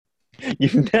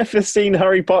You've never seen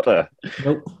Harry Potter?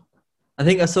 Nope. I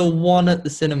think I saw one at the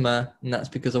cinema, and that's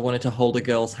because I wanted to hold a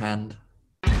girl's hand.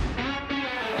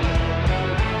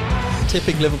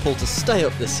 Tipping Liverpool to stay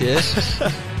up this year.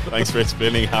 Thanks for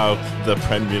explaining how the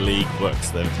Premier League works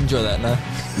then. Enjoy that now.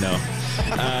 No.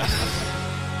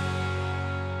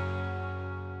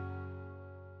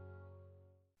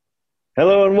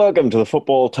 Hello and welcome to the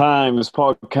Football Times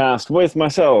podcast with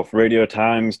myself,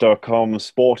 RadioTimes.com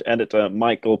sport editor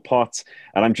Michael Potts,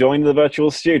 and I'm joined in the virtual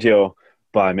studio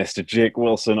by Mr. Jake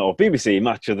Wilson of BBC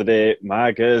Match of the Day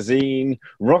magazine,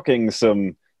 rocking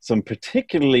some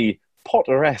particularly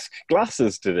Potter-esque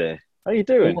glasses today. How are you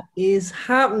doing? What is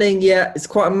happening? Yeah, it's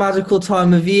quite a magical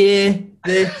time of year.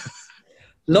 This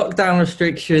lockdown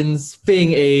restrictions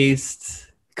being eased,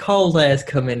 cold air's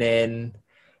coming in.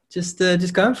 Just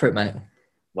going for it, mate.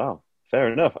 Wow,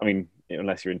 fair enough. I mean,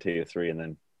 unless you're in Tier 3, and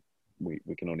then we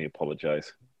can only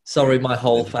apologise. Sorry, my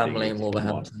whole family in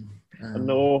Wolverhampton.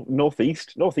 No,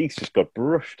 Northeast just got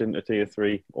brushed into Tier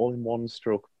 3, all in one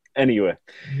stroke. Anyway,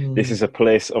 This is a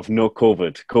place of no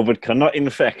COVID. COVID cannot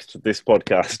infect this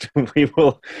podcast.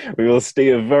 We will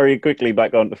steer very quickly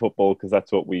back onto football because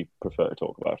that's what we prefer to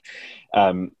talk about.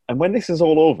 And when this is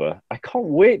all over, I can't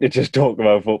wait to just talk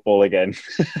about football again.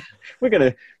 We're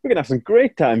gonna have some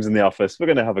great times in the office. We're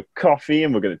gonna have a coffee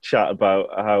and we're gonna chat about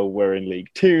how we're in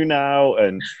League Two now,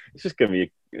 and it's just gonna be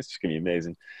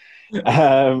amazing.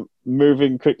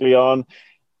 Moving quickly on.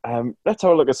 Let's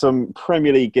have a look at some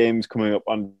Premier League games coming up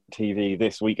on TV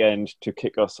this weekend to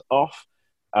kick us off.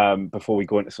 Before we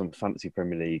go into some fantasy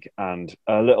Premier League and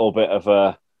a little bit of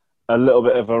a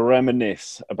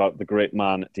reminisce about the great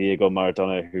man Diego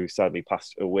Maradona, who sadly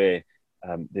passed away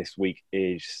this week,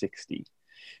 age 60.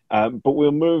 But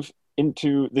we'll move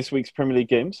into this week's Premier League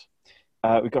games.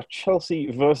 We've got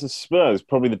Chelsea versus Spurs,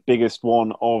 probably the biggest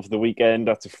one of the weekend.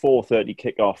 That's a 4:30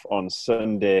 kickoff on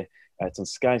Sunday. It's on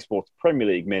Sky Sports Premier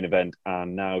League main event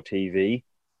and Now TV.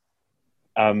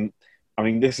 I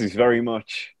mean, this is very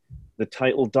much the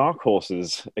title dark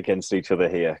horses against each other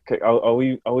here. Are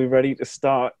we ready to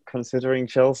start considering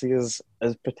Chelsea as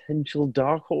potential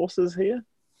dark horses here?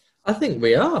 I think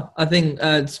we are. I think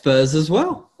Spurs as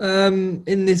well.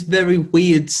 In this very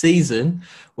weird season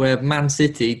where Man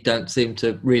City don't seem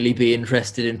to really be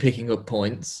interested in picking up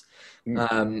points,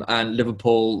 and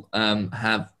Liverpool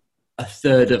have a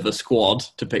third of a squad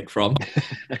to pick from.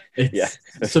 It's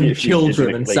some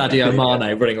children and Sadio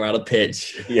Mane running around a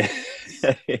pitch. Yeah.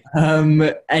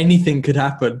 Anything could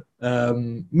happen.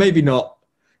 Maybe not,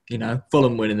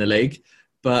 Fulham winning the league,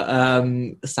 but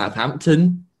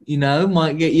Southampton,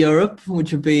 might get Europe,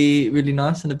 which would be really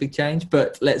nice and a big change.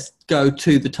 But let's go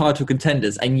to the title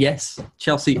contenders. And yes,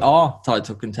 Chelsea are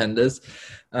title contenders.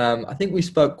 I think we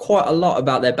spoke quite a lot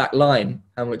about their back line,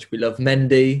 how much we love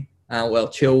Mendy, how well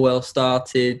Chilwell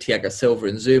started. Thiago Silva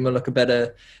and Zuma look a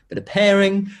better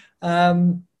pairing.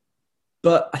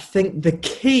 But I think the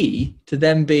key to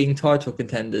them being title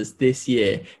contenders this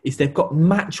year is they've got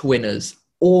match winners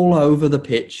all over the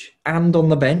pitch and on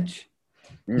the bench.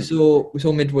 We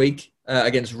saw midweek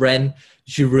against Rennes,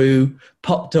 Giroud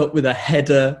popped up with a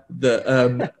header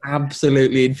that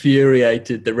absolutely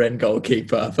infuriated the Rennes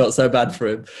goalkeeper. I felt so bad for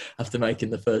him after making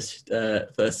the first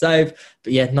save.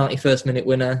 But yeah, 91st minute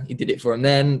winner. He did it for him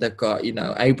then. They've got,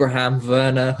 Abraham,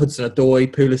 Werner,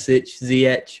 Hudson-Odoi, Pulisic,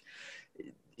 Ziyech.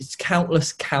 It's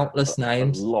countless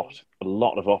names. A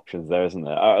lot of options there, isn't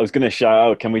there? I was going to shout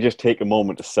out, can we just take a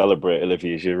moment to celebrate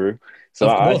Olivier Giroud? So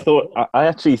I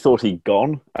actually thought he'd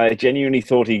gone. I genuinely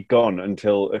thought he'd gone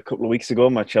until a couple of weeks ago.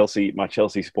 My Chelsea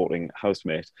sporting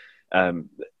housemate, I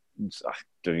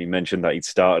don't even mention that he'd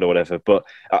started or whatever, but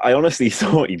I honestly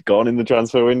thought he'd gone in the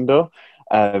transfer window.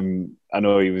 I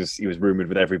know he was rumoured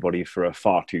with everybody for a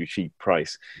far too cheap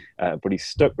price, but he's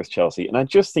stuck with Chelsea, and I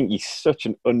just think he's such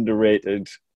an underrated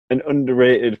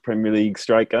Premier League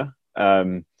striker.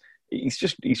 He's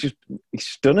just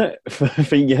done it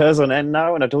for years on end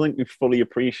now, and I don't think we fully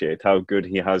appreciate how good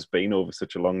he has been over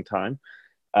such a long time.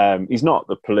 He's not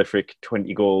the prolific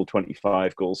 20-goal,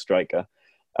 25-goal striker,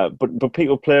 but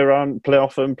people play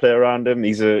off him, play around him.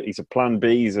 He's a plan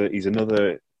B. He's a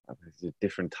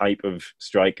different type of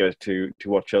striker to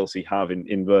what Chelsea have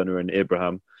in Werner and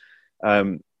Abraham.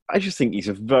 I just think he's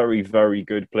a very, very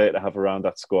good player to have around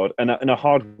that squad, and a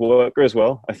hard worker as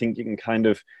well. I think you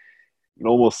can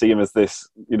almost see him as this,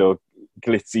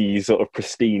 glitzy, sort of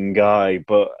pristine guy,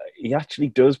 but he actually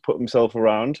does put himself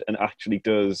around and actually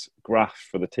does graft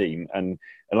for the team. And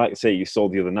like I say, you saw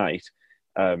the other night,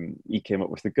 he came up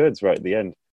with the goods right at the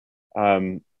end.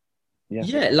 I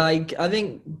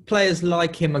think players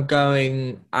like him are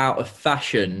going out of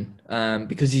fashion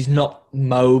because he's not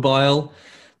mobile.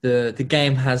 the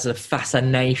game has a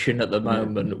fascination at the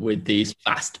moment with these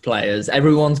fast players.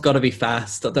 Everyone's got to be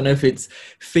fast. I don't know if it's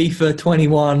FIFA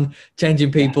 21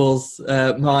 changing people's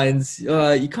minds.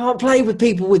 You can't play with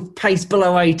people with pace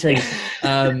below 80.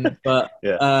 But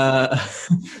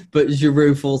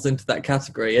Giroud falls into that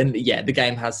category. And yeah, the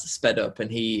game has sped up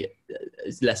and he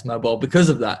is less mobile because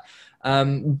of that.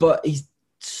 But he's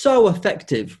so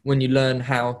effective when you learn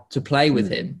how to play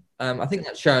with him. I think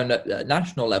that's shown at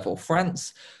national level.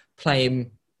 France play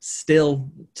him still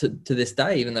to this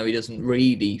day, even though he doesn't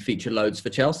really feature loads for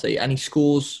Chelsea, and he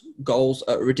scores goals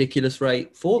at a ridiculous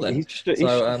rate for them.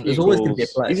 There's always going to be a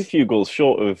place. He's a few goals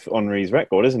short of Henry's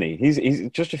record, isn't he?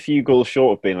 He's just a few goals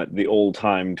short of being like the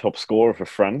all-time top scorer for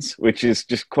France, which is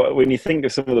just quite, when you think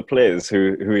of some of the players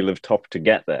who he'll have topped to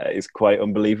get there, is quite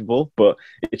unbelievable. But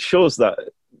it shows that,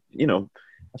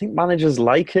 I think managers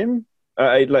like him.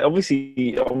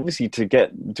 Obviously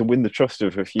to win the trust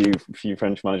of a few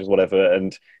French managers, whatever,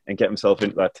 and get himself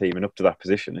into that team and up to that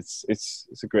position, it's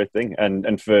a great thing.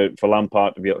 And for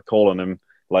Lampard to be able to call on him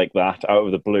like that out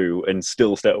of the blue and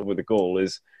still step up with a goal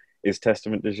is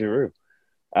testament to Giroud.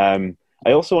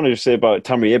 I also wanted to say about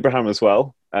Tammy Abraham as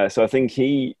well. So I think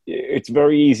it's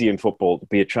very easy in football to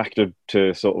be attracted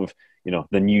to sort of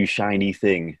the new shiny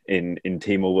thing in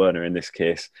Timo Werner in this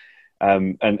case.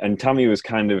 And Tammy was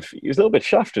he was a little bit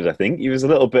shafted, I think. He was a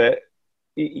little bit,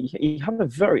 he had I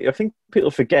think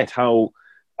people forget how,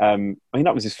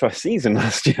 that was his first season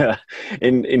last year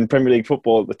in Premier League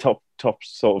football at the top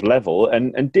sort of level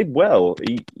and did well.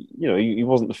 He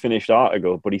wasn't the finished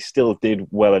article, but he still did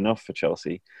well enough for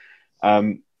Chelsea.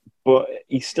 But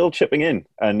he's still chipping in,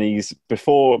 and he's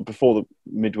before the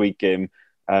midweek game,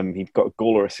 he'd got a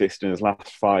goal or assist in his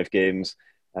last 5 games,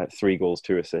 3 goals,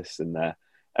 2 assists in there.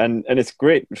 And it's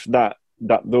great that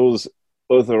those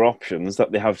other options,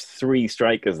 that they have 3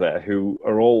 strikers there who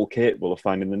are all capable of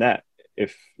finding the net.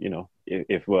 If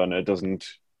Werner doesn't,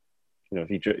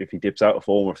 if he dips out of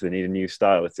form or if they need a new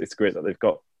style, it's great that they've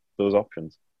got those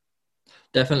options.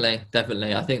 Definitely.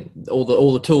 I think all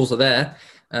the tools are there,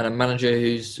 and a manager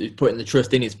who's putting the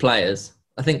trust in his players.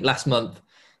 I think last month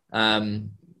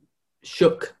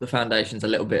shook the foundations a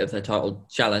little bit of their title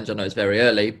challenge. I know it's very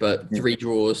early, but 3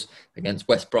 draws against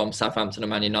West Brom, Southampton and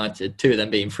Man United, 2 of them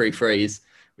being 3-3s,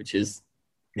 which is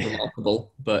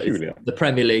remarkable, but it's the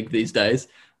Premier League these days.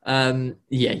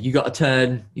 You got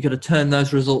to turn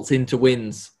those results into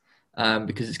wins,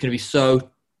 because it's going to be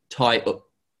so tight up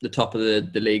the top of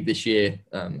the league this year,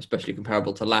 especially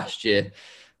comparable to last year.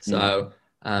 So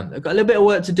they've got a little bit of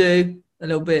work to do, a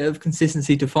little bit of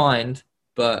consistency to find.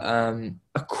 But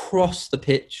across the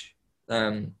pitch,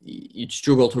 you'd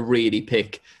struggle to really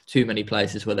pick too many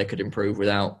places where they could improve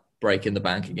without breaking the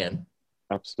bank again.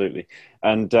 Absolutely.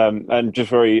 And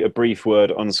just a brief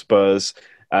word on Spurs.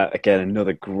 Again,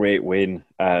 another great win.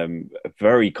 A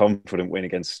very confident win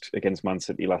against Man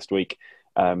City last week.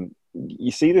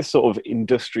 You see this sort of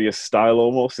industrious style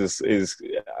almost is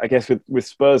I guess with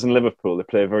Spurs and Liverpool, they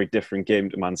play a very different game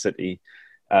to Man City.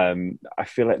 I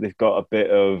feel like they've got a bit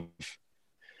of...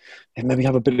 They maybe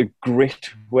have a bit of grit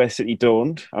where City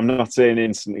don't. I'm not saying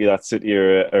instantly that City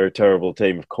are a terrible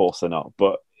team. Of course they're not.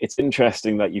 But it's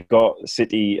interesting that you've got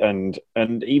City and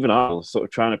even Arsenal sort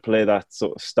of trying to play that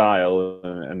sort of style,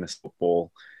 and this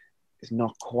football is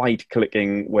not quite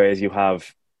clicking. Whereas you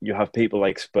have people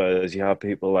like Spurs, you have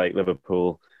people like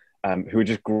Liverpool, who are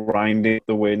just grinding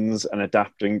the wins and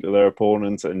adapting to their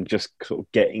opponents and just sort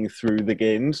of getting through the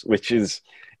games, which is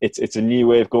it's a new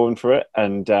way of going for it.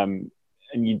 And the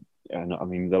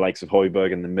likes of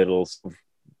Højbjerg in the middle sort of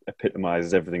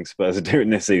epitomises everything Spurs are doing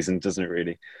this season, doesn't it?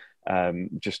 Really,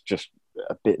 just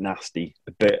a bit nasty,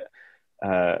 a bit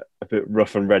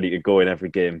rough and ready to go in every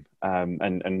game.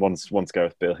 And once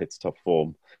Gareth Bale hits top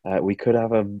form, we could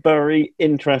have a very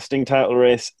interesting title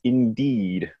race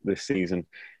indeed this season.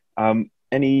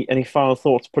 Any final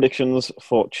thoughts, predictions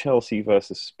for Chelsea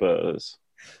versus Spurs?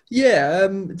 Yeah,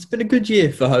 it's been a good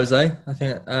year for Jose, I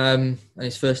think. And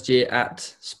his first year at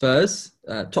Spurs,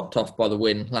 topped off by the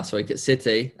win last week at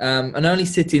City. And only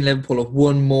City and Liverpool have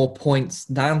won more points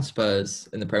than Spurs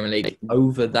in the Premier League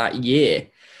over that year.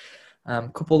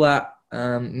 Couple that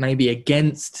maybe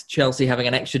against Chelsea having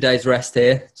an extra day's rest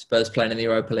here. Spurs playing in the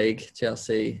Europa League,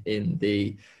 Chelsea in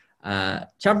the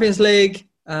Champions League.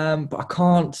 But I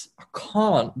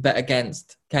can't bet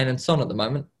against Kane and Son at the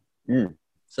moment.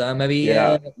 So maybe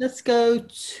let's go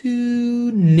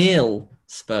 2-0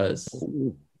 Spurs.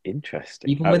 Ooh, interesting.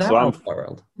 Even without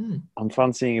Alderweireld. I'm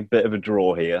fancying a bit of a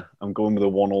draw here. I'm going with a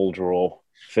 1-1 draw.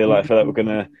 Feel like we're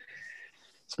gonna...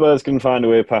 Spurs can find a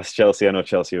way past Chelsea. I know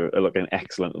Chelsea are looking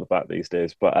excellent at the back these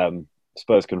days, but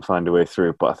Spurs can find a way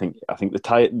through. But I think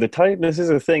the tiredness is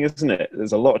a thing, isn't it?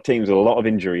 There's a lot of teams with a lot of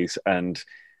injuries and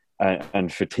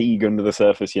fatigue under the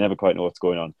surface. You never quite know what's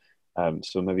going on.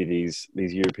 So maybe these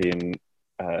European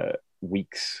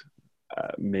weeks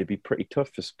may be pretty tough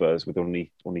for Spurs with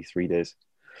only 3 days.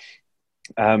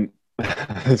 I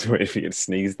was waiting for you to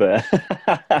sneeze there.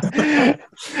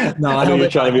 No, I know you're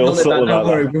trying to be all subtle about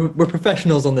that. We're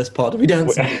professionals on this pod. We don't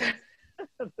sneeze.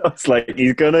 It's like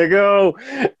he's gonna go.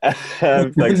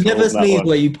 Never sneeze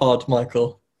where you pod,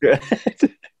 Michael.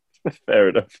 Fair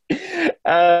enough.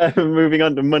 Moving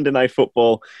on to Monday Night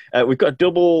Football, we've got a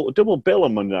double bill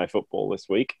on Monday Night Football this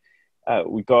week. And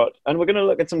we're going to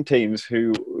look at some teams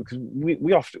who we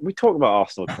talk about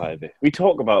Arsenal quite a bit. We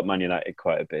talk about Man United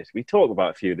quite a bit. We talk about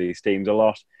a few of these teams a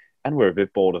lot, and we're a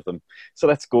bit bored of them. So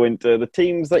let's go into the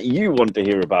teams that you want to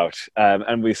hear about.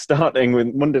 And we're starting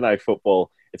with Monday Night Football.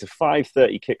 It's a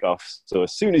 5:30 kickoff. So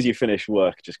as soon as you finish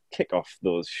work, just kick off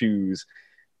those shoes.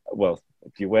 Well,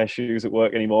 do you wear shoes at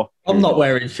work anymore? I'm not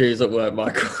wearing shoes at work,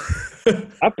 Michael.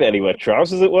 I barely wear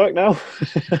trousers at work now.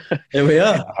 Here we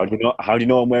are. How do you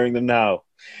know I'm wearing them now?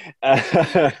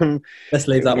 Let's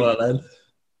leave that one then.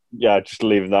 Yeah, just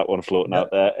leaving that one floating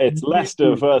out there. It's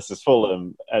Leicester versus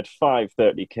Fulham at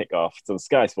 5:30 kickoff. It's on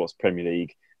Sky Sports Premier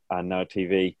League and Now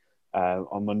TV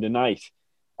on Monday night.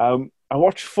 I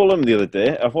watched Fulham the other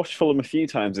day. I've watched Fulham a few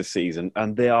times this season,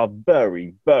 and they are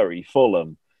very, very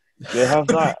Fulham. They have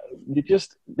that.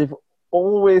 They've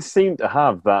always seemed to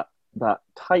have that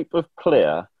type of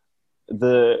player,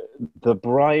 the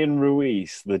Brian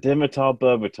Ruiz, the Dimitar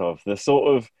Berbatov, the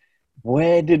sort of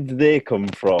where did they come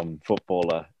from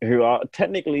footballer who are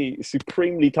technically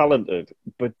supremely talented,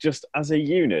 but just as a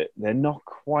unit, they're not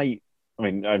quite. I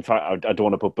mean, in fact, I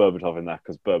don't want to put Berbatov in that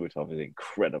because Berbatov is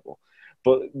incredible,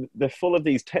 but they're full of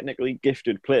these technically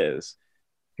gifted players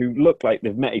who look like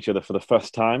they've met each other for the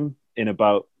first time in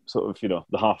about sort of,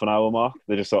 the half an hour mark.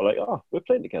 They're just sort of like, oh, we're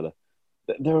playing together.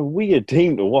 They're a weird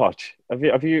team to watch. Have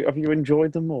you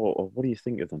enjoyed them, or what do you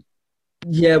think of them?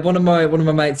 Yeah, one of my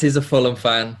mates is a Fulham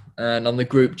fan, and on the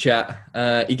group chat,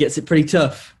 he gets it pretty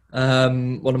tough.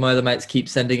 One of my other mates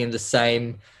keeps sending him the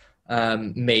same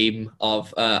meme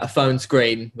of a phone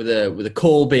screen with a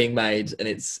call being made, and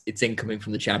it's incoming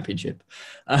from the Championship,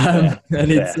 and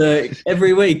it's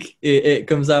every week it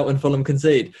comes out when Fulham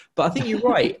concede. But I think you're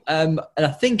right, and I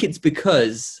think it's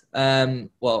because a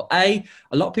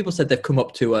lot of people said they've come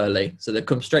up too early, so they've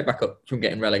come straight back up from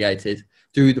getting relegated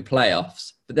through the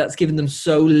playoffs, but that's given them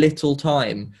so little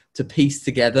time to piece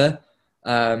together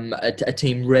a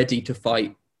team ready to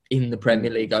fight in the Premier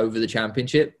League over the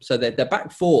Championship. So their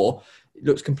back four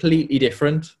looks completely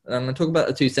different. And I'm going to talk about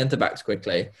the two centre-backs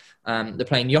quickly. They're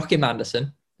playing Joachim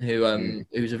Andersen,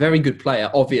 who's a very good player,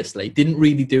 obviously. Didn't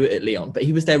really do it at Lyon, but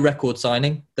he was their record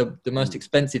signing, the most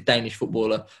expensive Danish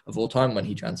footballer of all time when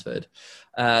he transferred.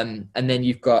 And then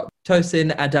you've got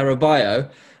Tosin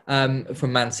Adarabioyo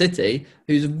from Man City,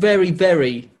 who's a very,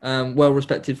 very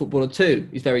well-respected footballer too.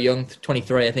 He's very young,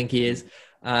 23 I think he is.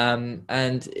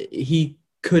 And he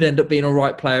could end up being a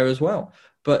right player as well.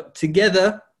 But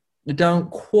together, they don't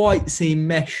quite seem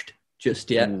meshed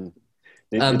just yet.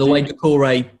 The way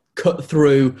Doucouré cut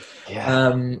through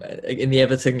in the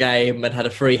Everton game and had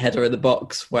a free header in the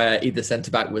box where either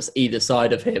centre-back was either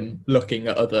side of him looking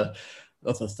at other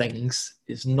things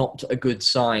is not a good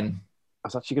sign. I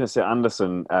was actually going to say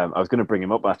Anderson. I was going to bring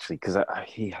him up actually because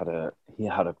he had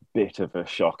a bit of a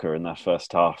shocker in that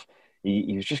first half.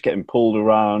 He was just getting pulled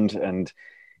around, and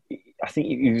I think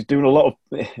he was doing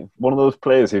one of those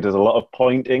players who does a lot of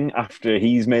pointing after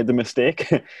he's made the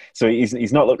mistake. So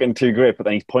he's not looking too great, but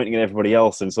then he's pointing at everybody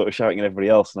else and sort of shouting at everybody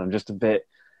else. And I'm just a bit,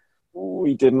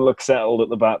 he didn't look settled at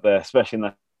the back there, especially in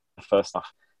the first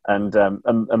half. And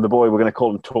the boy, we're going to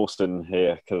call him Torsten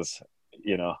here because,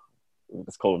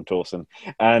 let's call him Torsten.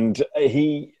 And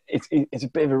it's a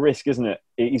bit of a risk, isn't it?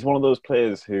 He's one of those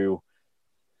players who,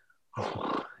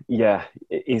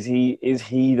 is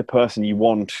he the person you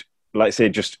want? Like, say,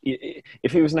 just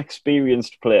if he was an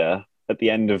experienced player at the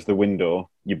end of the window,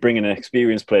 you bring in an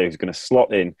experienced player who's going to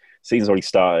slot in. Season's already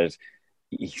started.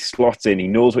 He slots in. He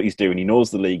knows what he's doing. He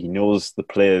knows the league. He knows the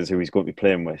players who he's going to be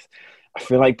playing with. I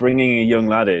feel like bringing a young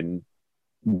lad in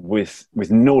with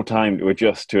no time to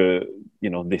adjust to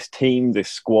this team, this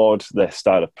squad, their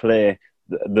style of play,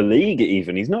 the league.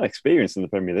 Even he's not experienced in the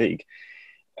Premier League.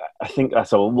 I think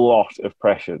that's a lot of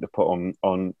pressure to put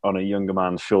on a younger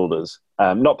man's shoulders.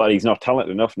 Not that he's not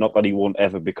talented enough, not that he won't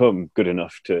ever become good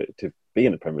enough to be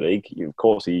in the Premier League. Of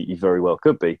course, he very well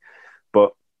could be.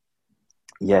 But,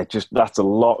 yeah, just that's a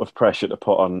lot of pressure to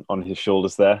put on his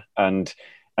shoulders there. And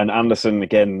And Anderson,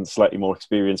 again, slightly more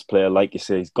experienced player. Like you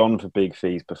say, he's gone for big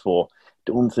fees before.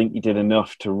 Don't think he did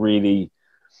enough to really...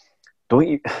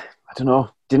 I don't know.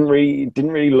 Didn't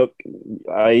really look...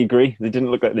 I agree. They didn't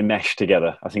look like they meshed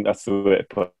together. I think that's the way to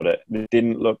put it. They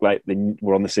didn't look like they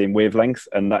were on the same wavelength,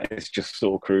 and that is just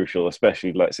so crucial,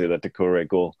 especially, let's say, that Doucouré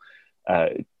goal.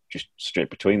 Just straight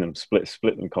between them, split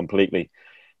them completely.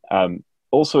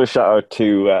 Also, a shout out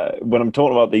to when I'm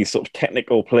talking about these sort of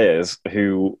technical players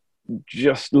who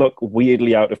just look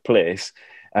weirdly out of place.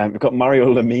 We've got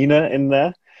Mario Lemina in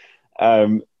there,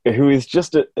 who is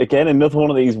just again another one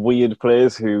of these weird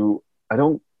players who I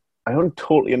don't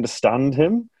totally understand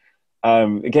him.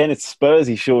 Again, it's Spurs.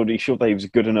 He showed that he was a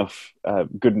good enough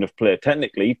player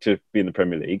technically to be in the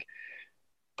Premier League.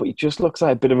 But he just looks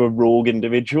like a bit of a rogue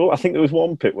individual. I think there was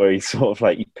one bit where he sort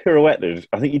of he pirouetted.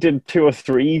 I think he did 2 or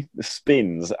 3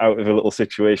 spins out of a little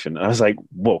situation. And I was like,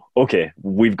 whoa, okay,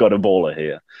 we've got a baller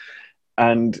here.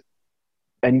 And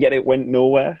yet it went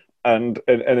nowhere. And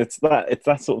it's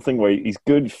that sort of thing where he's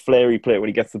good, flary player. When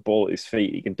he gets the ball at his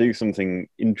feet, he can do something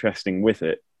interesting with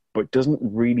it, but doesn't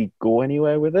really go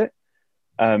anywhere with it.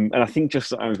 And I think just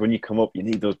sometimes when you come up, you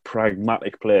need those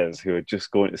pragmatic players who are just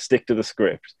going to stick to the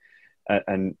script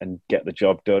and get the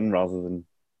job done rather than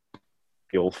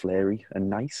be all flary and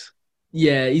nice.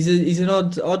 Yeah, he's an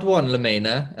odd one,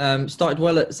 Lemina. Started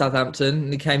well at Southampton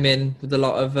and he came in with a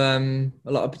lot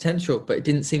of potential, but it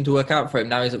didn't seem to work out for him.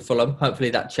 Now he's at Fulham.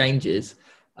 Hopefully that changes.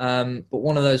 But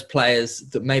one of those players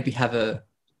that maybe have a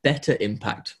better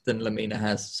impact than Lemina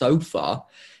has so far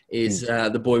is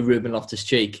the boy Ruben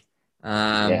Loftus-Cheek.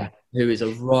 Who is a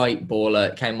right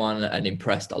baller, came on and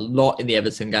impressed a lot in the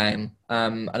Everton game.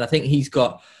 And I think he's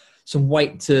got some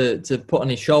weight to put on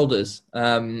his shoulders.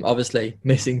 Obviously,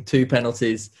 missing 2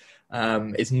 penalties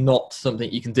is not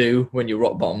something you can do when you're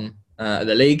rock bottom of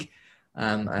the league,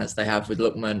 as they have with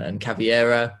Lookman and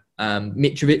Cavaleiro.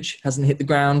 Mitrovic hasn't hit the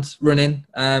ground running,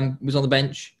 was on the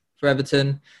bench for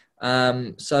Everton.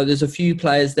 So there's a few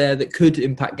players there that could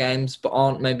impact games, but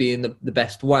aren't maybe in the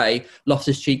best way.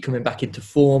 Loftus-Cheek coming back into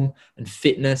form and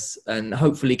fitness, and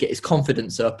hopefully get his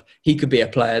confidence up. He could be a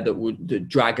player that would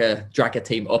drag a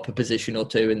team up a position or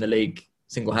 2 in the league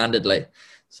single-handedly.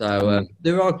 So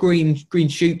there are green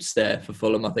shoots there for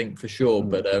Fulham, I think, for sure,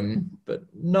 but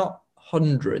not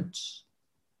hundreds.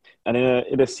 And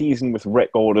in a season with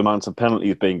record amounts of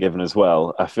penalties being given as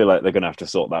well, I feel like they're going to have to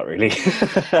sort that, really.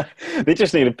 They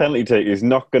just need a penalty take who's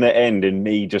not going to end in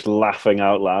me just laughing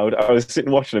out loud. I was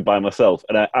sitting watching it by myself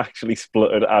and I actually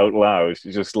spluttered out loud.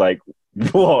 Just like,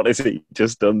 what is he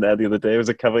just done there the other day? It was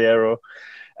a Cavaleiro.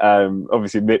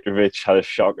 Obviously, Mitrovic had a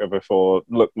shocker before.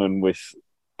 Lookman with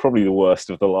probably the worst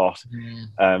of the lot,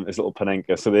 his little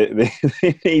Panenka. So they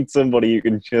need somebody who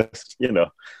can just,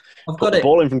 I've got the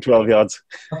ball in from 12 yards.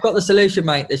 I've got the solution,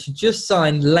 mate. They should just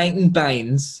sign Leighton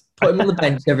Baines, put him on the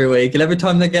bench every week, and every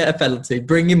time they get a penalty,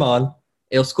 bring him on.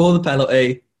 He'll score the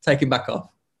penalty, take him back off.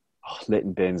 Oh,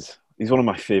 Leighton Baines. He's one of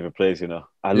my favourite players,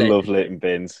 I love Leighton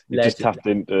Baines. He just tapped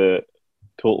into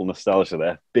total nostalgia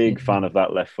there. Big fan of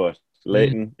that left foot.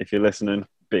 Leighton, if you're listening,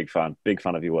 big fan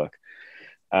of your work.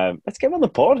 Let's get him on the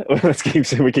pod.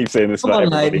 We keep saying this. Come on,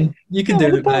 Leighton. You can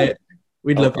do it, mate.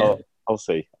 We'd love it. I'll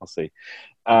see.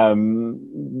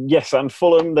 Yes, and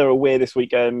Fulham, they're away this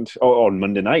weekend, or on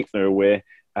Monday night, they're away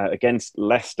against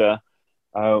Leicester.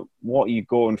 What are you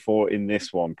going for in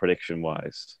this one,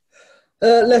 prediction-wise?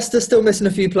 Leicester still missing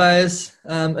a few players.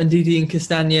 Ndidi and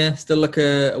Castagna still look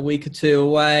a week or 2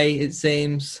 away, it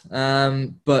seems.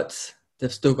 But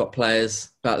they've still got players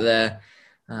back there.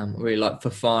 Really like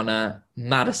Fofana.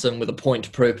 Maddison with a point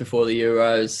to prove before the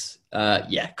Euros.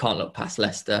 Can't look past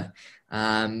Leicester.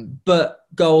 But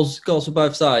goals for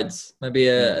both sides. Maybe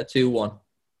a 2-1.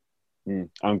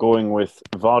 I'm going with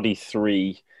Vardy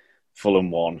 3,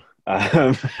 Fulham 1.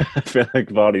 I feel like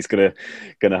Vardy's gonna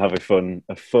have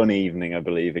a fun evening, I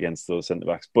believe, against those centre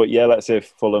backs. But yeah, let's say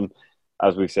Fulham,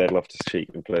 as we've said, Loftus-Cheek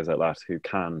and players like that who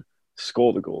can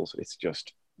score the goals. It's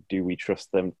just, do we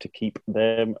trust them to keep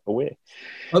them away?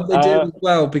 Hope they do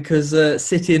well, because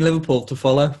City and Liverpool to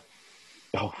follow.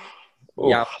 Oh,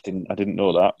 yeah. I didn't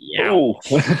know that. Yeah. Oh.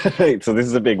 So this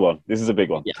is a big one.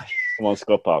 Yeah. Come on,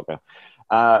 Scott Parker.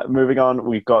 Moving on,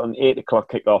 we've got an 8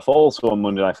 o'clock kickoff also on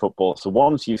Monday Night Football. So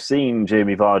once you've seen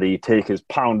Jamie Vardy take his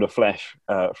pound of flesh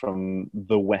from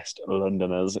the West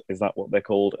Londoners, is that what they're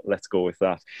called? Let's go with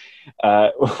that.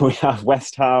 We have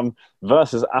West Ham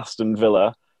versus Aston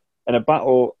Villa in a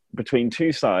battle between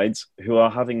 2 sides who are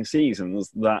having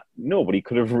seasons that nobody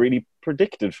could have really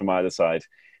predicted from either side.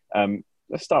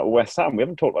 Let's start with West Ham. We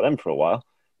haven't talked about them for a while.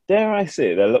 Dare I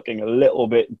say they're looking a little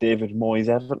bit David Moyes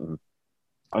Everton.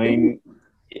 I mean,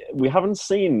 we haven't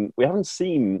seen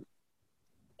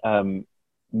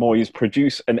Moyes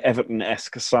produce an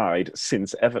Everton-esque side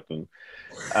since Everton,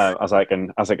 as I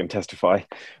can testify.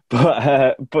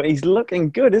 But he's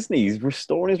looking good, isn't he? He's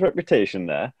restoring his reputation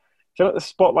there. I feel like the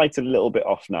spotlight's a little bit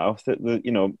off now.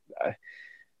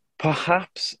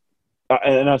 Perhaps,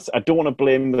 and I don't want to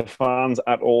blame the fans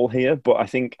at all here, but I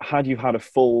think had you had a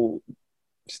full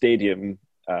stadium,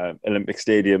 Olympic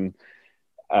Stadium,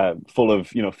 full of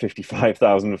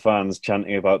 55,000 fans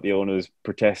chanting about the owners,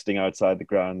 protesting outside the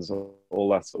grounds, all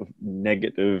that sort of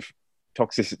negative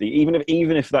toxicity,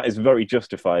 even if that is very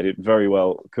justified, it very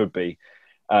well could be.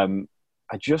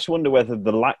 I just wonder whether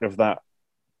the lack of that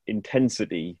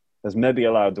intensity has maybe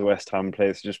allowed the West Ham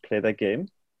players to just play their game.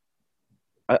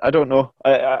 I don't know.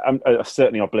 I'm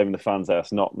certainly not blaming the fans there.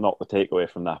 It's not the takeaway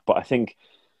from that. But I think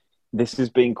this has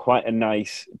been quite a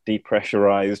nice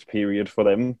depressurized period for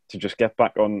them to just get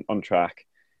back on track.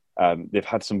 They've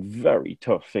had some very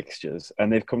tough fixtures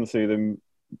and they've come through them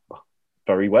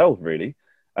very well, really.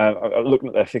 Looking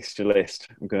at their fixture list,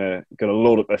 I'm gonna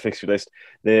load up their fixture list.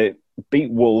 They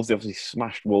beat Wolves. They obviously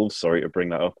smashed Wolves. Sorry to bring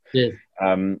that up. Yeah.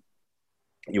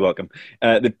 You're welcome.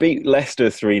 They beat Leicester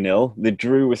 3-0. They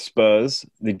drew with Spurs.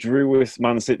 They drew with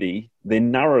Man City. They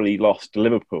narrowly lost to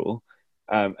Liverpool.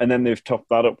 And then they've topped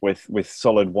that up with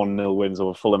solid 1-0 wins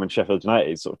over Fulham and Sheffield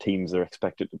United, sort of teams they're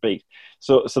expected to beat.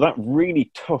 So that really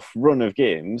tough run of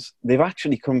games, they've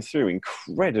actually come through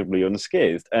incredibly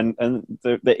unscathed. And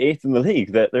they're eighth in the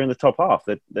league. They're in the top half.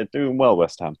 They're doing well,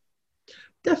 West Ham.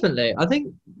 Definitely. I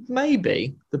think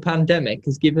maybe the pandemic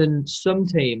has given some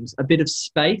teams a bit of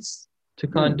space to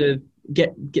kind of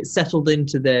get settled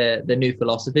into their new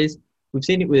philosophies. We've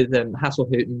seen it with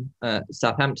Hasselhouten,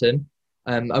 Southampton.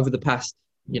 Over the past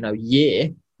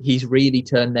year, he's really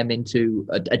turned them into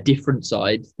a different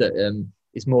side that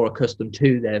is more accustomed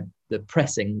to the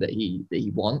pressing that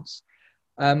he wants.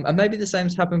 And maybe the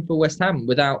same's happened for West Ham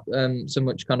without so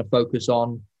much kind of focus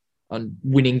on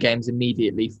winning games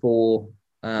immediately for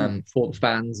the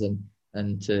fans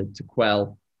and to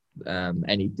quell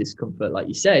any discomfort, like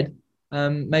you said.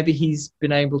 Maybe he's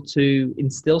been able to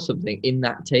instill something in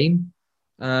that team.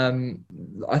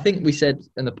 I think we said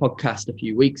in the podcast a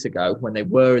few weeks ago when they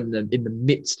were in the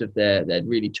midst of their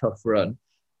really tough run,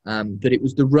 that it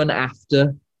was the run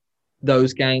after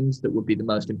those games that would be the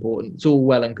most important. It's all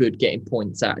well and good getting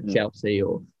points out of Chelsea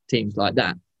or teams like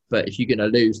that, but if you're going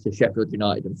to lose to Sheffield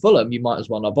United and Fulham, you might as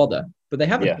well not bother. But they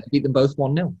haven't. They beat them both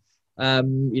 1-0.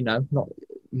 Not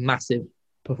massive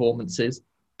performances,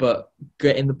 but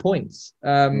getting the points.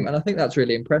 And I think that's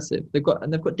really impressive. They've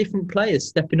got different players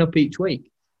stepping up each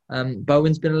week.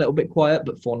 Bowen's been a little bit quiet,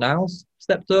 but Fornals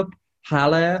stepped up.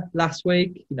 Haller last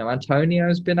week.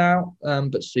 Antonio's been out,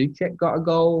 but Souček got a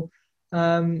goal.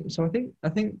 So I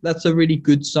think that's a really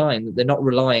good sign that they're not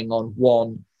relying on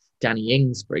one Danny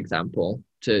Ings, for example,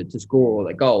 to score all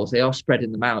their goals. They are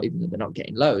spreading them out, even though they're not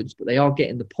getting loads, but they are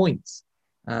getting the points.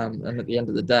 And at the end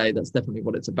of the day, that's definitely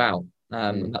what it's about.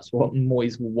 And that's what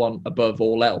Moyes will want above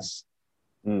all else.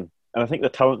 And I think the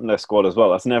talent in their squad as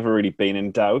well, that's never really been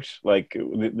in doubt. Like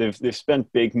they've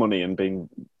spent big money and been,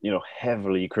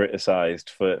 heavily criticised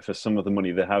for some of the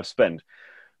money they have spent.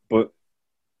 But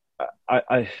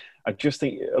I just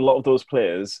think a lot of those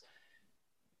players,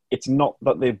 it's not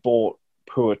that they've bought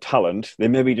poor talent, they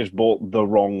maybe just bought the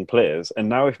wrong players. And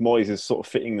now if Moyes is sort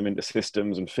of fitting them into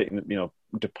systems and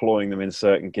deploying them in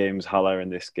certain games, Haller in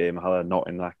this game, Haller not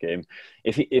in that game,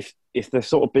 if they're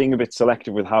sort of being a bit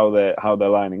selective with how they're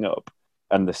lining up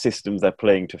and the systems they're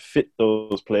playing to fit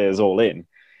those players all in,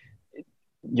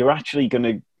 you're actually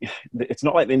going to, it's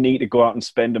not like they need to go out and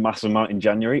spend a massive amount in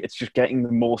January. It's just getting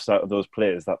the most out of those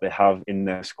players that they have in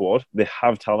their squad. They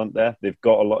have talent there. They've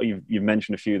got a lot. You've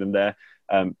mentioned a few of them there.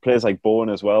 Players like Bowen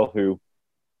as well, who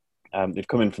they've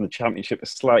come in from the Championship, a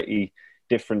slightly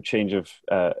different change of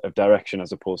direction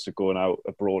as opposed to going out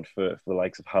abroad for the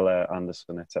likes of Haller,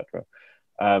 Anderson, etc.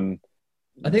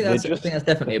 I think that's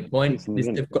definitely a point.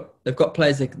 They've got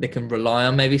players they can rely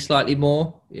on maybe slightly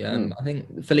more. I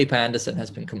think Felipe Anderson has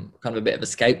been kind of a bit of a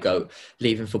scapegoat,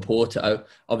 leaving for Porto.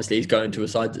 Obviously, he's going to a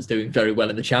side that's doing very well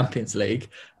in the Champions League.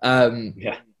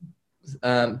 But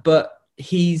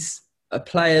he's a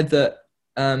player that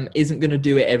isn't going to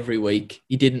do it every week.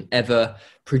 He didn't ever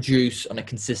produce on a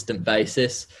consistent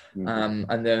basis.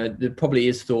 And there probably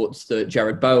is thoughts that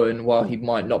Jared Bowen, while he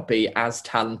might not be as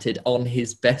talented on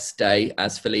his best day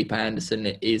as Felipe Anderson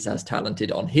is as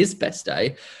talented on his best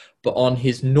day, but on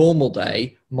his normal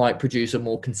day might produce a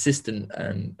more consistent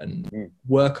and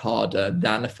work harder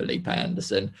than a Felipe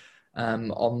Anderson.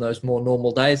 on those more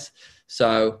normal days.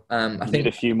 So I think need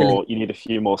a few more. You need a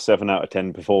few more 7 out of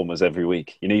 10 performers every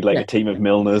week. You need like a team of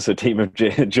Milners, a team of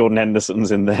Jordan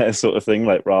Hendersons in there, sort of thing.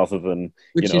 Like rather than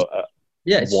it's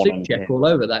Souček all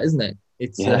over that, isn't it?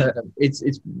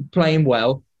 It's playing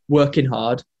well, working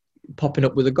hard, popping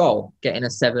up with a goal, getting a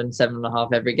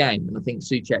 7.5 every game. And I think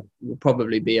Souček will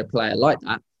probably be a player like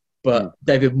that. But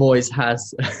David Moyes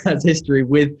has history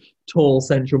with tall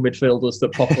central midfielders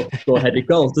that pop up and score headed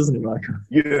goals, doesn't he, Michael?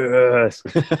 Yes,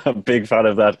 I'm a big fan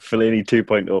of that. Fellaini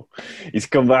 2.0. He's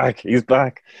come back. He's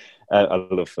back. I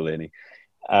love Fellaini.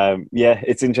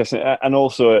 It's interesting, and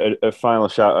also a final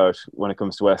shout out when it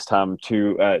comes to West Ham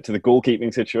to the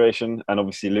goalkeeping situation, and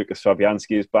obviously Lucas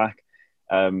Fabianski is back.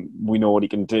 We know what he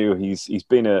can do. He's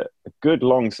been a good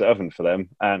long servant for them,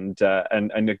 and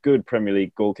a good Premier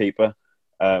League goalkeeper.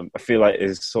 I feel like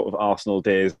his sort of Arsenal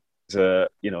days,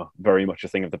 very much a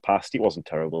thing of the past. He wasn't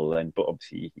terrible then, but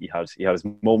obviously he had his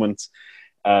moments.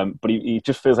 But he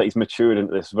just feels like he's matured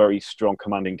into this very strong,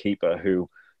 commanding keeper who.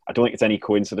 I don't think it's any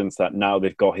coincidence that now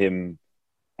they've got him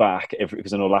back.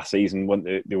 Because I know last season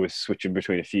when they were switching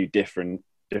between a few different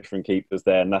keepers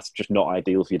there, and that's just not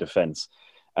ideal for your defence.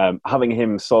 Having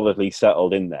him solidly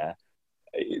settled in there,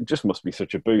 it just must be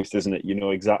such a boost, isn't it? You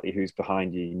know exactly who's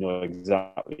behind you. You know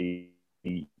exactly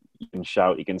he can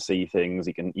shout, he can see things,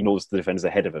 he knows the defence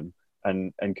ahead of him,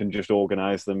 and can just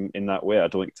organise them in that way. I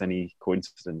don't think it's any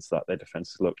coincidence that their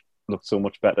defence looked so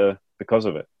much better because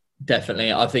of it.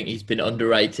 Definitely. I think he's been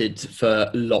underrated for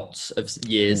lots of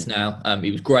years now. He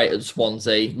was great at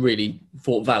Swansea, really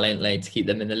fought valiantly to keep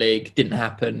them in the league. Didn't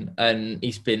happen. And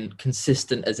he's been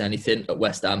consistent as anything at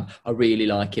West Ham. I really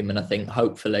like him. And I think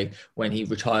hopefully when he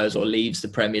retires or leaves the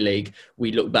Premier League,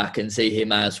 we look back and see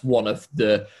him as one of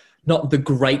the, not the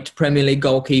great Premier League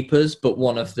goalkeepers, but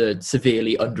one of the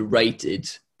severely underrated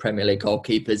Premier League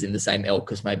goalkeepers in the same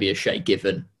ilk as maybe a Shay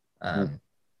Given.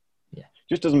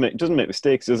 Just doesn't make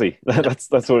mistakes, does he? That's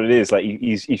what it is. Like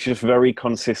he's just very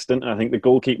consistent. And I think the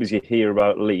goalkeepers you hear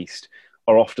about least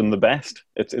are often the best.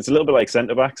 It's a little bit like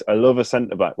centre backs. I love a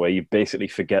centre back where you basically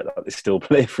forget that they still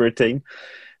play for a team,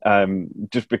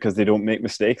 just because they don't make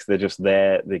mistakes. They're just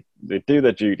there. They do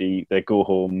their duty. They go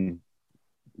home.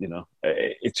 You know,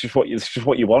 it's just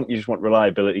what you want. You just want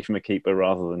reliability from a keeper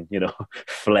rather than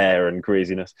flair and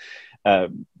craziness.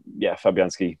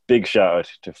 Fabianski. Big shout out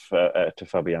to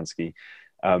Fabianski.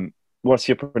 What's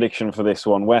your prediction for this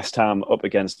one? West Ham up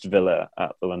against Villa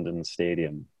at the London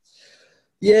Stadium.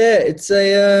 Yeah, it's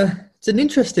an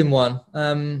interesting one.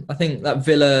 I think that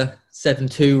Villa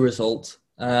 7-2 result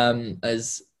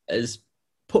has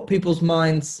put people's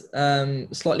minds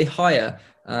slightly higher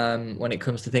when it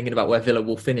comes to thinking about where Villa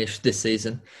will finish this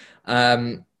season.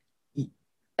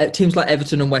 Teams like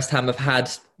Everton and West Ham have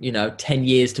had, 10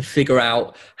 years to figure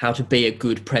out how to be a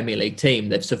good Premier League team.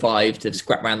 They've survived, they've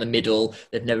scrapped around the middle,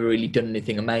 they've never really done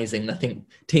anything amazing. I think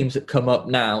teams that come up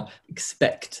now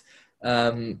expect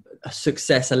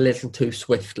success a little too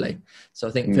swiftly. So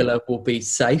I think Villa will be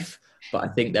safe, but I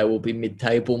think there will be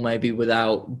mid-table maybe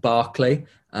without Barkley.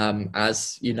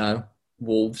 As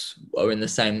Wolves are in the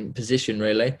same position,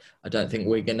 really. I don't think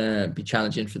we're going to be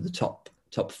challenging for the top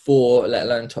 4, let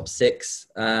alone top 6.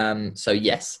 So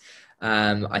yes,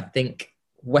 I think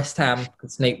West Ham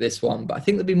could sneak this one, but I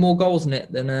think there'll be more goals in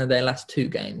it than their last 2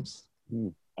 games.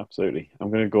 Absolutely. I'm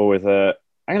going to go with a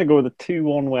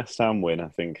 2-1 West Ham win, I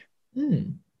think. Let's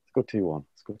go 2-1.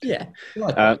 Yeah.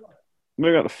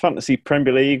 Moving on to Fantasy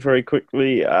Premier League very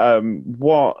quickly.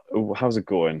 How's it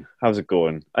going?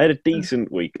 I had a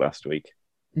decent week last week.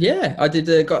 Yeah, I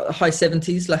did. Got high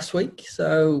 70s last week,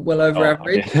 so well over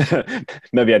average.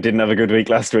 Maybe I didn't have a good week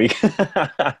last week.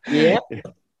 Yeah.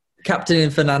 Captain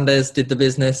Fernandez did the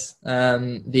business.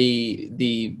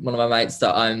 The one of my mates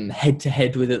that I'm head to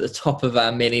head with at the top of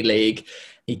our mini league,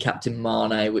 he captained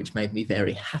Mane, which made me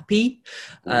very happy.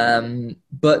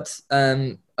 But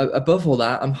above all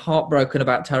that, I'm heartbroken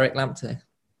about Tariq Lamptey.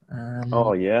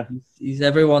 He's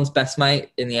everyone's best mate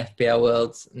in the FPL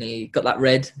world, and he got that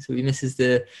red, so he misses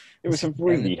the. It was a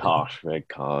really harsh red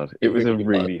card. It was a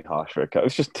really harsh red card. It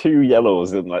was just 2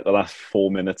 yellows in like the last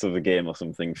 4 minutes of the game or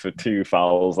something for 2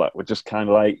 fouls that were just kind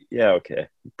of like, yeah, okay,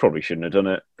 probably shouldn't have done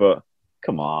it, but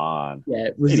come on. Yeah,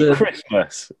 it was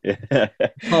Christmas. Yeah.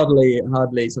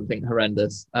 Hardly something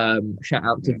horrendous. Shout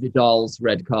out to Vidal's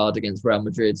red card against Real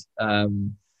Madrid.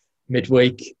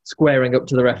 Midweek, squaring up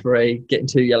to the referee, getting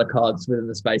 2 yellow cards within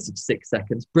the space of 6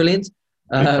 seconds. Brilliant.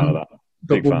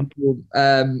 Big fan.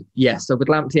 So with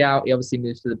Lamptey out, he obviously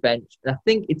moves to the bench. And I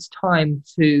think it's time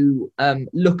to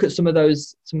look at some of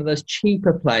those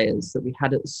cheaper players that we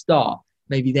had at the start.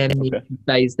 maybe then he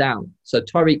phased down. So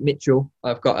Tyreek Mitchell,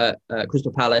 I've got at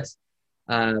Crystal Palace,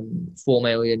 4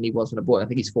 million. He wasn't a boy. I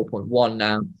think he's 4.1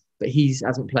 now, but he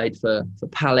hasn't played for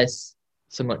Palace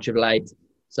so much of late.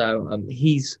 So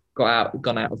he's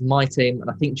gone out of my team, and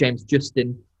I think James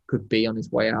Justin could be on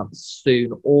his way out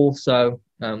soon. Also,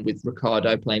 with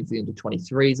Ricardo playing for the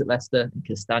under-23s at Leicester and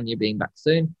Castagna being back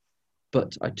soon.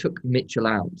 But I took Mitchell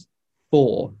out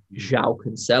for João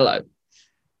Cancelo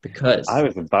because I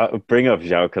was about to bring up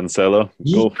João Cancelo.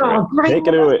 Go for it. Take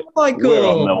it away. Michael. We're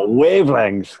on the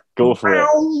wavelength. Go for it.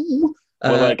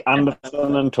 We're like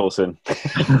Anderson and Tosin.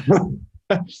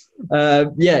 It's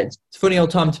a funny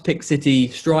old time to pick City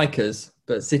strikers,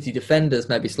 but City defenders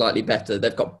may be slightly better.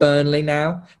 They've got Burnley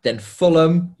now, then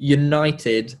Fulham,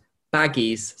 United,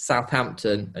 Baggies,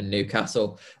 Southampton, and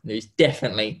Newcastle. And there's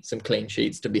definitely some clean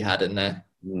sheets to be had in there.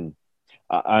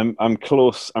 I'm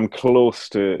close. I'm close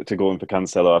to going for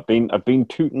Cancelo. I've been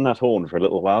tooting that horn for a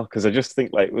little while because I just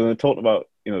think, like, when we talked about,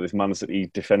 you know, this Man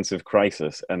City defensive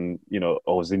crisis and, you know,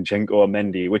 Zinchenko or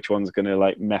Mendy, which one's going to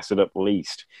like mess it up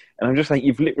least? And I'm just like,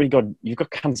 you've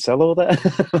got Cancelo there.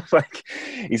 Like,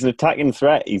 he's an attacking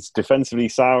threat. He's defensively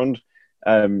sound.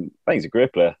 I think he's a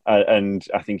great player, and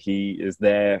I think he is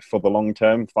there for the long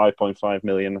term. 5.5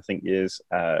 million, I think, is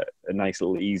a nice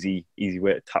little easy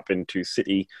way to tap into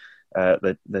City.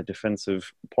 The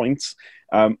defensive points.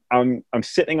 I'm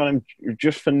sitting on him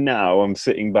just for now. I'm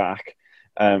sitting back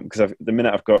because the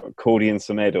minute I've got Cody and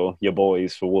Semedo, your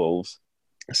boys for Wolves.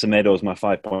 Semedo's my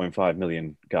 5.5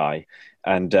 million guy,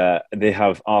 and they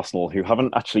have Arsenal, who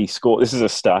haven't actually scored. This is a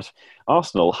stat: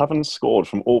 Arsenal haven't scored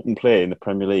from open play in the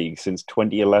Premier League since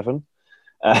 2011.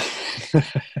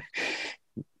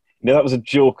 No, that was a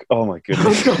joke. Oh my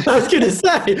goodness! I was going to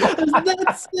say,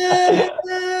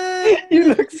 you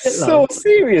look so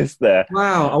serious there.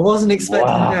 Wow, I wasn't expecting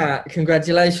that.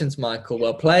 Congratulations, Michael.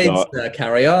 Well played. No,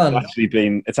 carry on.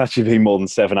 It's actually been more than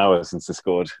 7 hours since I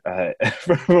scored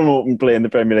from open play in the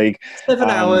Premier League. 7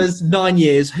 hours, 9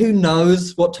 years. Who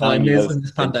knows what time it is in this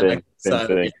pandemic?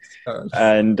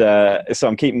 And so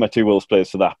I'm keeping my 2 Wolves players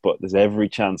for that. But there's every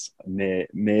chance I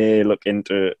may look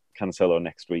into Cancelo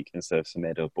next week instead of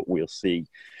Semedo, but we'll see.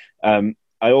 I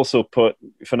also put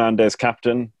Fernandes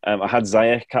captain. I had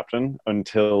Ziyech captain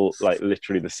until like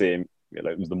literally the same,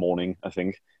 it was the morning, I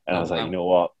think. And I was like, you know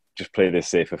what? Just play this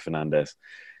safe for Fernandes.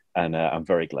 And I'm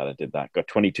very glad I did that. Got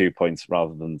 22 points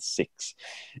rather than 6.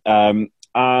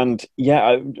 And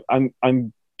yeah,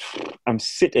 I'm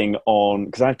sitting on,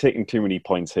 because I've taken too many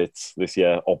points hits this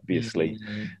year, obviously,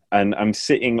 and I'm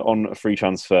sitting on a free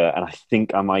transfer, and I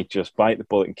think I might just bite the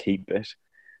bullet and keep it.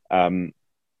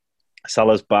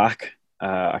 Salah's back.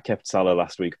 I kept Salah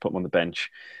last week, put him on the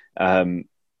bench, and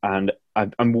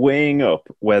I'm weighing up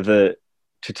whether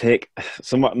to take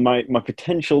some. My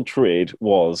potential trade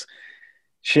was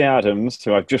Shea Adams,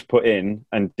 who I've just put in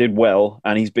and did well,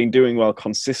 and he's been doing well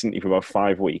consistently for about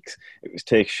 5 weeks. It was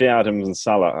take Shea Adams and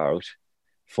Salah out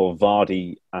for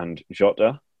Vardy and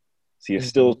Jota. So you're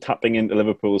still tapping into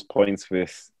Liverpool's points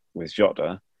with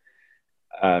Jota.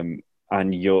 And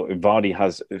Vardy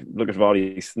has, look at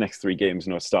Vardy's next 3 games,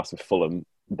 it starts with Fulham.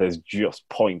 There's just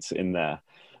points in there.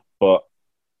 But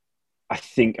I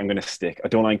think I'm going to stick. I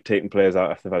don't like taking players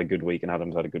out if they've had a good week, and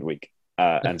Adams had a good week.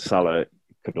 And Salah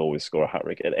could always score a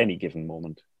hat-trick at any given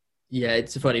moment. Yeah,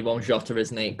 it's a funny one, Jota,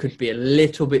 isn't it? It could be a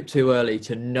little bit too early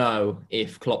to know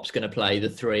if Klopp's going to play the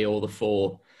 3 or the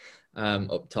 4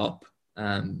 up top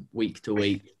week to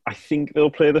week. I think they'll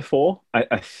play the 4.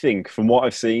 I think, from what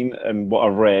I've seen and what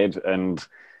I've read, and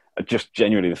just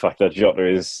genuinely the fact that Jota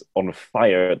is on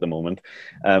fire at the moment,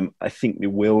 I think they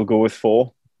will go with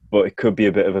 4. But it could be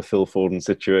a bit of a Phil Foden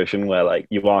situation where, like,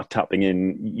 you are tapping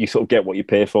in, you sort of get what you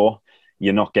pay for.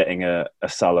 You're not getting a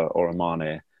Salah or a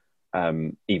Mane,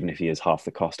 even if he is half the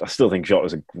cost. I still think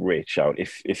Jota's a great shout.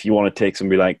 If you want to take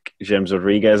somebody like James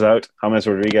Rodriguez out, James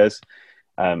Rodriguez,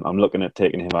 I'm looking at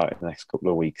taking him out in the next couple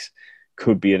of weeks.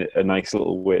 Could be a nice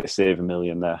little way to save $1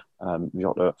 million there,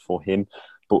 Jota, for him.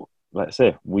 But let's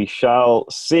say we shall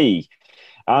see.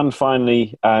 And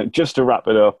finally, just to wrap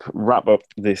up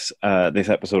this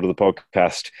episode of the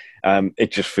podcast,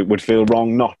 it just would feel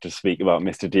wrong not to speak about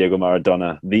Mr. Diego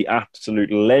Maradona, the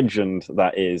absolute legend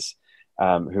that is,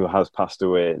 who has passed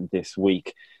away this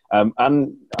week. And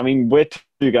I mean, we're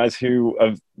 2 guys who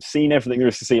have seen everything there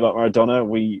is to see about Maradona.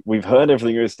 We've heard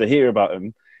everything there is to hear about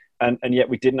him, and yet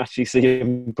we didn't actually see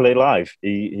him play live.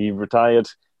 He retired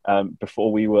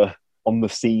before we were on the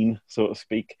scene, so to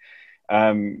speak.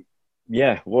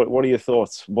 Yeah, what are your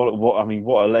thoughts? What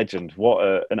a legend!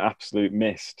 What an absolute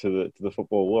miss to the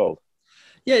football world.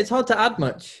 Yeah, it's hard to add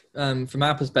much from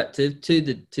our perspective to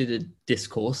the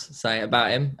discourse, say,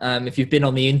 about him. If you've been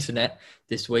on the internet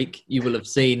this week, you will have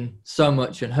seen so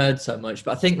much and heard so much.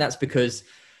 But I think that's because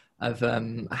of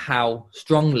how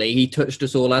strongly he touched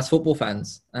us all as football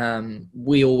fans.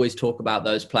 We always talk about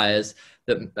those players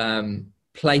that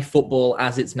play football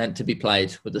as it's meant to be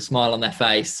played, with a smile on their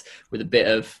face, with a bit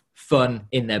of fun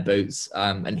in their boots.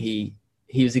 And he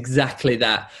was exactly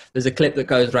that. There's a clip that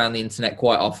goes around the internet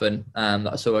quite often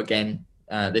that I saw again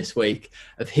this week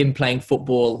of him playing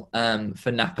football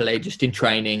for Napoli, just in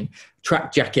training,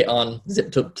 track jacket on,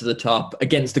 zipped up to the top,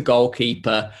 against a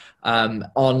goalkeeper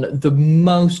on the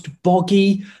most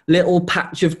boggy little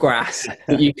patch of grass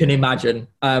that you can imagine.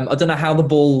 I don't know how the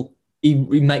ball... He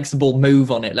makes the ball move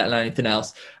on it, let alone anything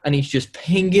else. And he's just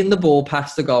pinging the ball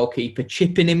past the goalkeeper,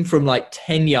 chipping him from like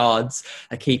 10 yards.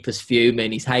 A keeper's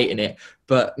fuming, he's hating it.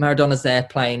 But Maradona's there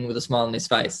playing with a smile on his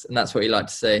face. And that's what you like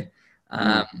to see.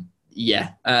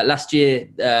 Last year,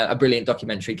 a brilliant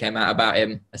documentary came out about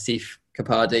him, Asif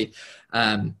Kapardi,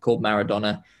 called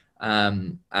Maradona.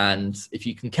 And if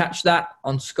you can catch that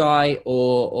on Sky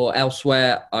or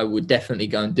elsewhere, I would definitely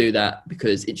go and do that,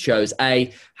 because it shows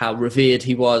how revered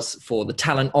he was for the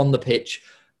talent on the pitch,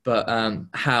 but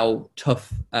how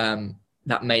tough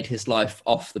that made his life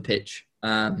off the pitch.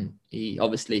 He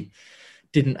obviously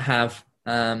didn't have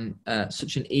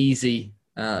such an easy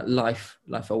life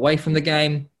away from the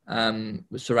game.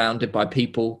 Was surrounded by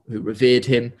people who revered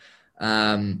him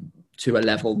to a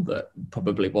level that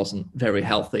probably wasn't very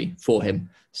healthy for him.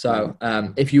 So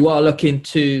if you are looking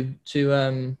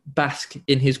to bask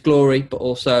in his glory, but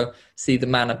also see the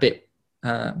man a bit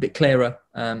clearer,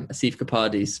 Asif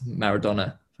Kapardi's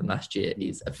Maradona from last year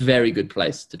is a very good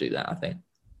place to do that, I think.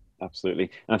 Absolutely.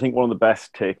 And I think one of the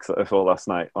best takes that I saw last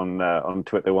night on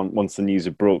Twitter once the news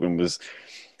had broken was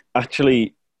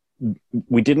actually...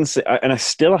 we didn't see, and I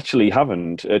still actually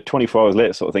haven't, 24 hours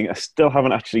later sort of thing, I still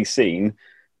haven't actually seen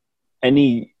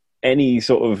any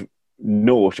sort of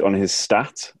note on his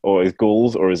stats or his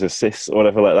goals or his assists or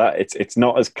whatever like that. It's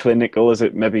not as clinical as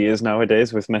it maybe is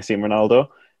nowadays with Messi and Ronaldo.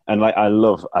 And like I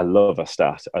love a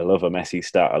stat. I love a Messi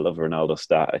stat. I love a Ronaldo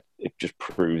stat. It just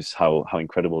proves how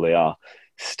incredible they are.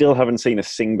 Still haven't seen a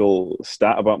single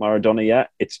stat about Maradona yet.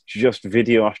 It's just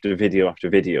video after video after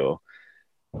video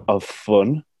of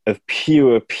fun, of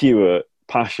pure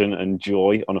passion and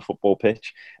joy on a football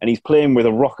pitch. And he's playing with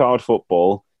a rock-hard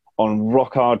football on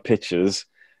rock-hard pitches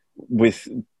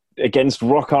against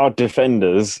rock-hard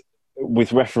defenders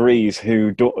with referees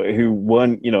who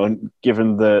weren't,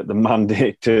 given the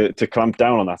mandate to clamp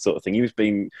down on that sort of thing. He was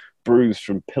being bruised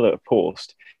from pillar to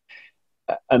post.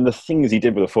 And the things he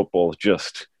did with the football,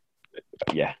 just,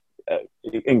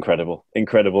 incredible.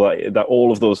 That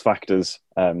all of those factors...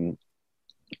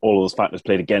 all those factors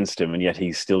played against him, and yet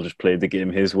he still just played the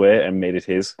game his way and made it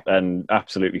his. And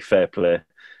absolutely fair play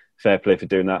for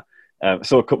doing that.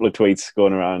 Saw a couple of tweets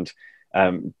going around.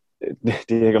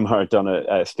 Diego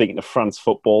Maradona speaking to France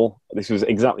Football. This was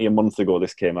exactly a month ago.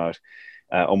 This came out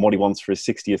on what he wants for his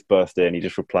 60th birthday, and he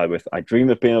just replied with, "I dream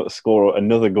of being able to score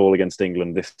another goal against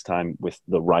England, this time with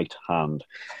the right hand,"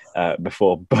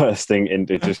 before bursting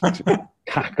into just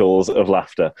cackles of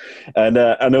laughter. And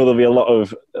I know there'll be a lot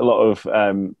of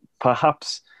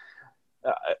perhaps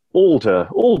older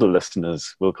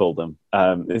listeners, we'll call them.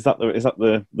 Is that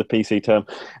the PC term?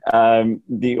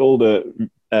 The older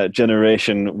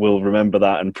generation will remember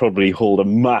that and probably hold a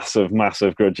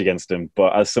massive grudge against him.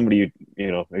 But as somebody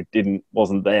who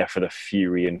wasn't there for the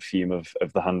fury and fume of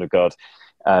the hand of God,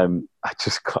 I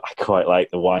quite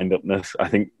like the wind-upness. I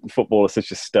think football is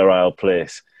such a sterile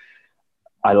place.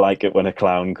 I like it when a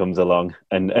clown comes along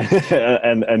and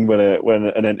and when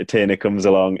an entertainer comes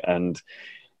along and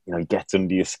gets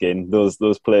under your skin. Those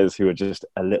players who are just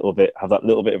have that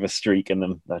little bit of a streak in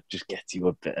them that just gets you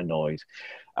a bit annoyed.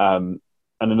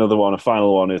 And a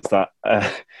final one is that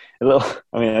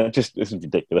this is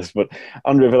ridiculous, but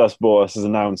Andre Villas-Boas has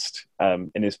announced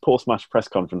in his post-match press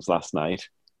conference last night,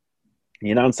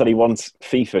 he announced that he wants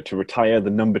FIFA to retire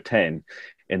the number 10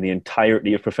 in the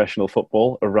entirety of professional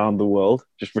football around the world.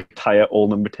 Just retire all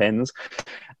number 10s.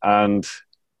 And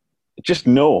just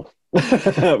no.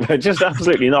 Just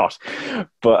absolutely not.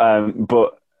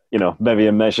 But maybe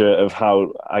a measure of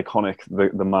how iconic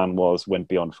the man went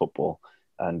beyond football.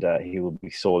 And he will be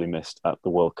sorely missed at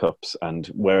the World Cups and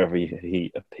wherever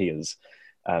he appears.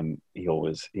 He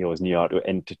always knew how to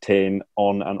entertain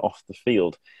on and off the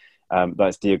field.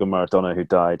 That's Diego Maradona, who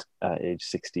died at age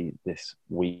 60 this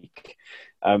week.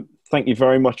 Thank you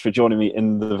very much for joining me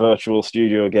in the virtual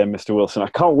studio again, Mr. Wilson. I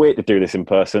can't wait to do this in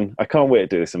person.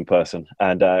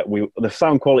 And the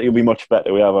sound quality will be much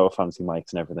better. We have our fancy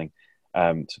mics and everything.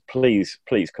 So please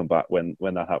come back when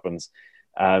that happens.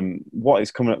 What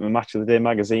is coming up in the Match of the Day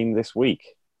magazine this week?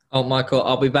 Oh, Michael,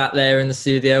 I'll be back there in the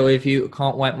studio with you.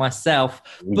 Can't wait myself.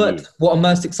 But what I'm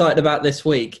most excited about this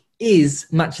week is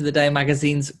Match of the Day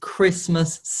magazine's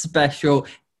Christmas special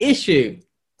issue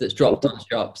that's dropped on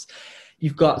shops.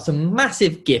 You've got some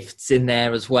massive gifts in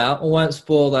there as well. I won't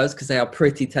spoil those because they are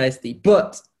pretty tasty.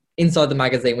 But inside the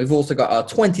magazine, we've also got our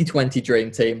 2020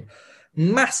 Dream Team,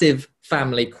 massive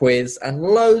family quiz, and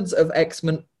loads of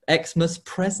Xmas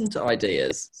present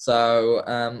ideas.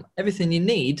 So everything you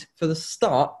need for the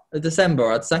start of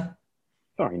December, I'd say.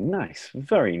 Very nice.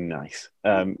 Very nice.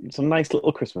 Some nice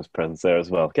little Christmas presents there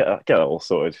as well. Get it all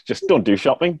sorted. Just don't do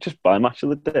shopping. Just buy Match of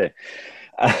the Day.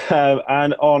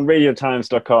 And on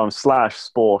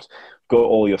radiotimes.com/sport, got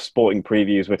all your sporting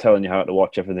previews. We're telling you how to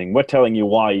watch everything. We're telling you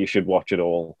why you should watch it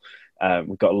all.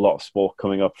 We've got a lot of sport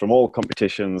coming up from all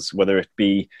competitions, whether it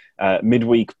be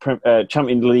midweek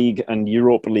Champions League and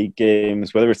Europa League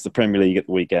games, whether it's the Premier League at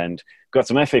the weekend. We've got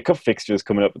some FA Cup fixtures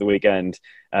coming up at the weekend.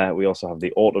 We also have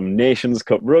the Autumn Nations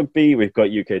Cup rugby. We've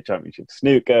got UK Championship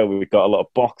snooker. We've got a lot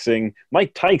of boxing.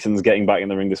 Mike Tyson's getting back in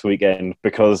the ring this weekend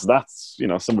because that's,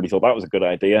 somebody thought that was a good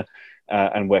idea.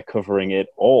 And we're covering it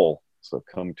all. So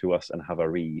come to us and have a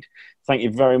read. Thank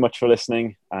you very much for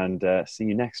listening, and see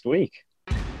you next week.